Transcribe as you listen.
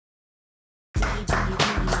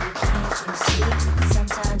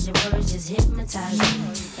words just hypnotize me.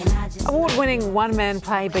 And I just Award-winning one-man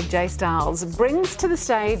play Big J Stylez brings to the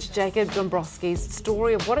stage Jacob Dombrowski's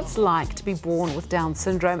story of what it's like to be born with Down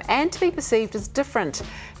syndrome and to be perceived as different.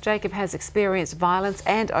 Jacob has experienced violence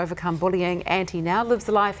and overcome bullying, and he now lives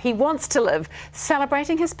the life he wants to live,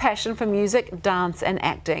 celebrating his passion for music, dance and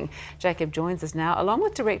acting. Jacob joins us now, along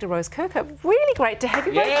with director Rose Kirkup. Really great to have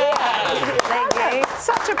you both here. Thank you.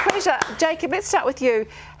 Such a pleasure. Jacob, let's start with you.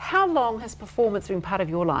 How long has performance been part of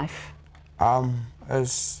your life?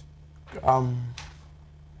 It's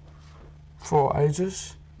for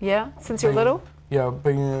ages. Yeah, since you're little? Yeah,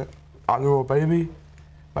 being a little baby,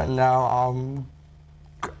 but now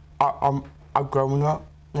I'm growing up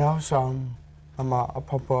now, so I'm a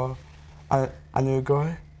proper a new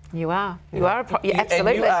guy. You are. Yeah. You are absolutely.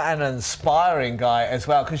 And you are an inspiring guy as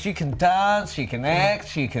well, because you can dance, you can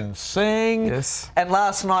act, you can sing. Yes. And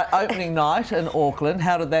last night, opening night in Auckland,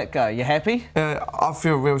 how did that go? You happy? I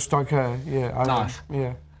feel real stoked. Yeah. Nice.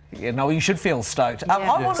 Yeah. Yeah, no, you should feel stoked.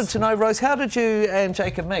 I wanted to know, Rose, how did you and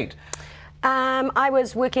Jacob meet? I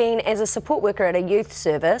was working as a support worker at a youth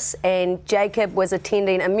service, and Jacob was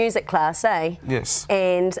attending a music class, eh? Yes.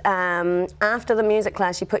 And after the music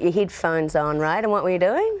class, you put your headphones on, right? And what were you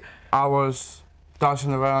doing? I was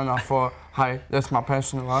dancing around. I thought, hey, that's my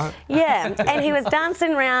passion, right? Yeah, and he was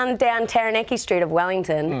dancing around down Taranaki Street of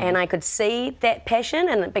Wellington, and I could see that passion,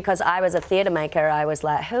 and because I was a theatre maker, I was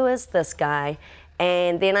like, who is this guy?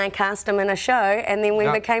 And then I cast him in a show, and then we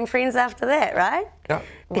became friends after that, right? Yeah.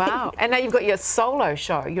 Wow. And now you've got your solo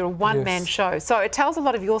show, your one-man show. So it tells a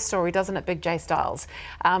lot of your story, doesn't it, Big J Stylez?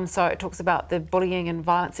 So it talks about the bullying and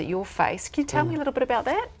violence that you'll face. Can you tell me a little bit about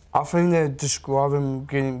that? I think they're describing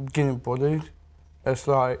getting bullied. It's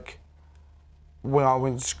like when I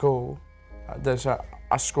went to school, there's a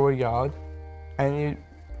schoolyard, and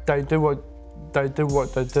they do what they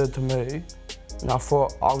did to me. And I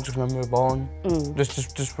thought I was just going to move on,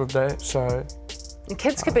 just with that. So, And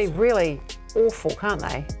kids could be really awful, can't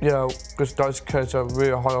they? Yeah, because those kids are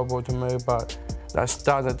really horrible to me. But they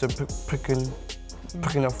started to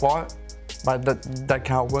picking a fight, but they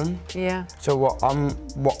can't win. Yeah. So what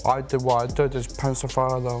I did is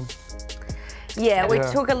pacify them. Yeah, we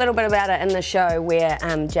talk a little bit about it in the show where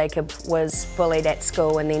Jacob was bullied at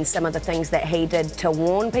school, and then some of the things that he did to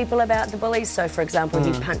warn people about the bullies. So, for example,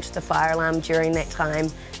 he punched the fire alarm during that time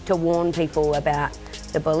to warn people about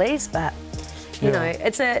the bullies. But, you know,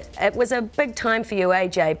 it was a big time for you,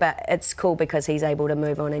 AJ, but it's cool because he's able to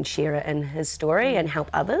move on and share it in his story and help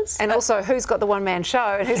others. And also, who's got the one-man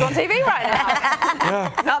show and who's on TV right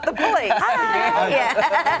now? Not the bully.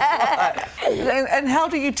 And how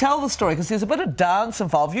do you tell the story? Because there's a bit of dance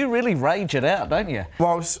involved. You really rage it out, don't you?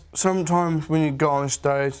 Well, sometimes when you go on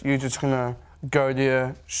stage, you're just gonna go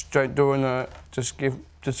there straight doing it, just give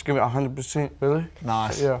it 100%, really.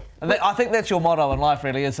 Nice. Yeah. And I think that's your motto in life,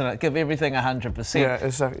 really, isn't it? Give everything 100%. Yeah,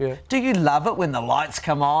 exactly. Yeah. Do you love it when the lights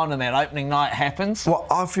come on and that opening night happens? Well,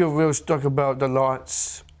 I feel real stuck about the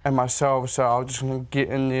lights and myself, so I'm just gonna get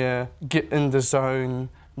in there, get in the zone.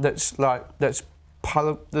 That's part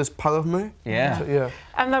of me. Yeah. So, yeah.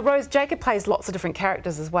 And Rose, Jacob plays lots of different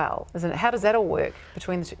characters as well, isn't it? How does that all work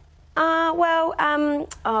between the two?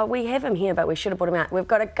 We have him here, but we should have brought him out. We've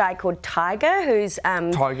got a guy called Tiger, who's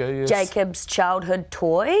Jacob's childhood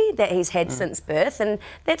toy that he's had since birth, and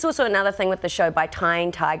that's also another thing with the show. By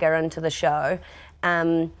tying Tiger into the show,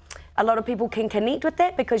 a lot of people can connect with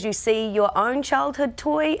that because you see your own childhood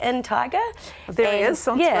toy in Tiger. There he is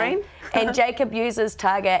on screen. And Jacob uses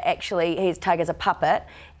Tiger, Tiger's a puppet,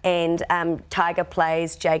 and Tiger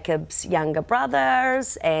plays Jacob's younger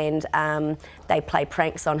brothers, and they play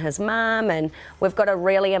pranks on his mum. And we've got a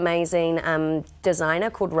really amazing designer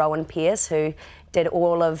called Rowan Pierce who did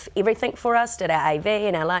all of everything for us, did our AV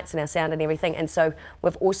and our lights and our sound and everything. And so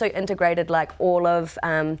we've also integrated like all of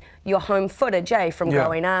your home footage, from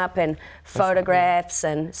growing up, and photographs.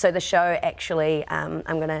 And so the show actually, I'm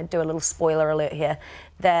gonna do a little spoiler alert here.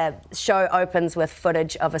 The show opens with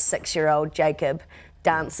footage of a 6-year-old Jacob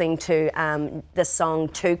dancing to the song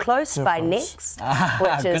Too Close by Next,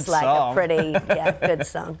 which is like a pretty good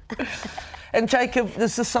song. And Jacob,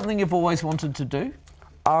 is this something you've always wanted to do?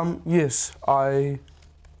 Yes, I've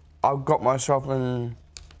got myself in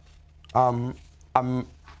a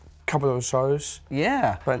couple of shows.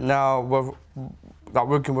 Yeah. But now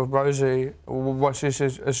working with Rosie, what she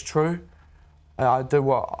says is true. And I did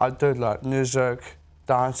what I did, like music,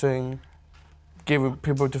 dancing, giving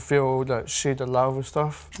people to feel that share the love and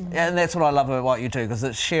stuff. And that's what I love about what you do, because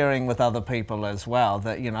it's sharing with other people as well,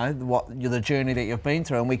 that, you know, the journey that you've been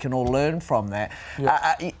through, and we can all learn from that.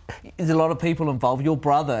 Yeah. There's a lot of people involved. Your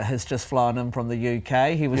brother has just flown in from the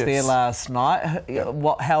UK. He was Yes. there last night.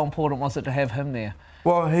 How important was it to have him there?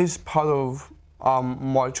 Well, he's part of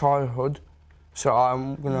my childhood, so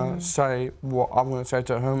I'm gonna say what I'm gonna say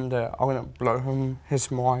to him, that I'm gonna blow his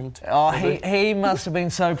mind. Oh, he must have been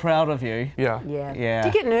so proud of you. Yeah. Yeah. Yeah. Do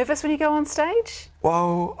you get nervous when you go on stage?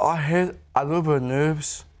 Well, I had a little bit of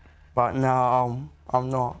nerves, but now I'm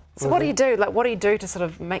not. So what do you do? Like, what do you do to sort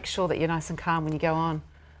of make sure that you're nice and calm when you go on?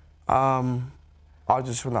 I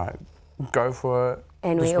just like go for it.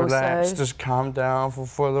 And just we also- relax, just calm down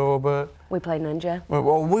for a little bit. We play Ninja.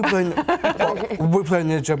 Well, we play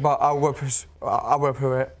Ninja, but I whip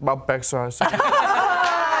her my backside. So. Good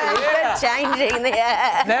changing there.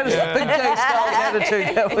 That is a big J-style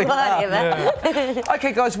attitude that we have. Whatever.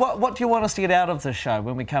 Okay, guys, what do you want us to get out of the show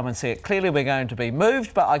when we come and see it? Clearly we're going to be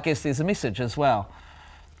moved, but I guess there's a message as well.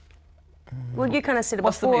 Well, you kind of said it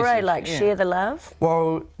What's the before, message? like Yeah. share the love.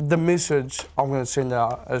 Well, the message I'm going to send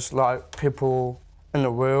out is like people in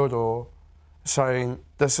the world or saying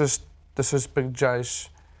this is Big J's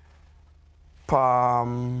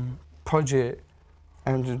project,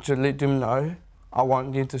 and to let them know I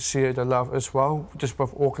want them to share the love as well, just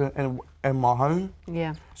with Auckland and my home.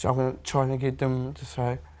 Yeah. So I'm going to try and get them to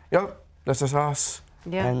say, yep, this is us,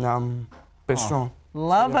 Yeah. and be strong.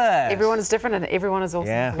 Love it. Everyone is different and everyone is awesome.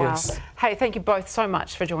 Yeah. Wow. Yes. Hey, thank you both so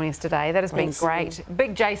much for joining us today. That has been great.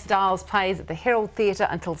 Big J Stylez plays at the Herald Theatre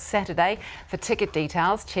until Saturday. For ticket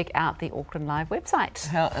details, check out the Auckland Live website.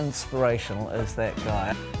 How inspirational is that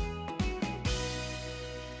guy?